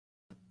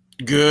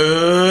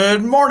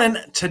Good morning.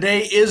 Today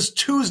is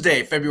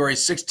Tuesday, February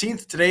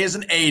 16th. Today is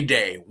an A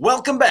day.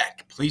 Welcome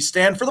back. Please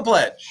stand for the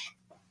pledge.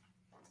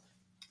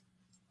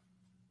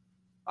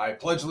 I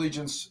pledge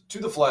allegiance to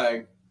the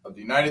flag of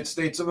the United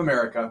States of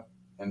America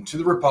and to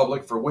the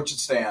republic for which it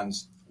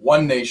stands,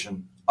 one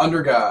nation,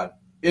 under God,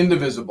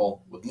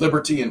 indivisible, with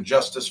liberty and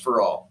justice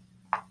for all.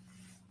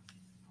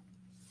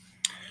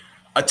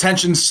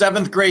 Attention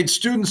 7th grade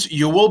students,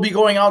 you will be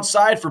going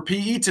outside for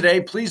PE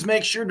today. Please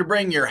make sure to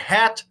bring your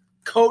hat,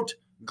 coat,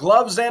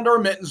 gloves, and or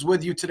mittens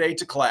with you today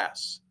to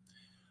class.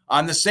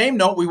 On the same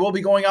note, we will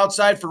be going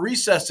outside for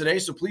recess today,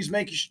 so please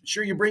make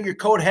sure you bring your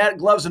coat, hat,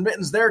 gloves, and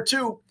mittens there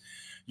too.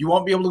 You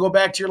won't be able to go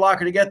back to your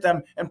locker to get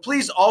them. And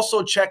please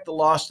also check the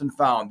lost and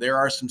found. There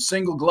are some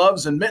single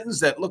gloves and mittens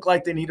that look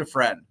like they need a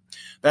friend.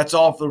 That's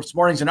all for this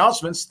morning's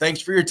announcements.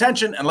 Thanks for your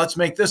attention, and let's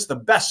make this the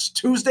best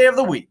Tuesday of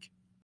the week.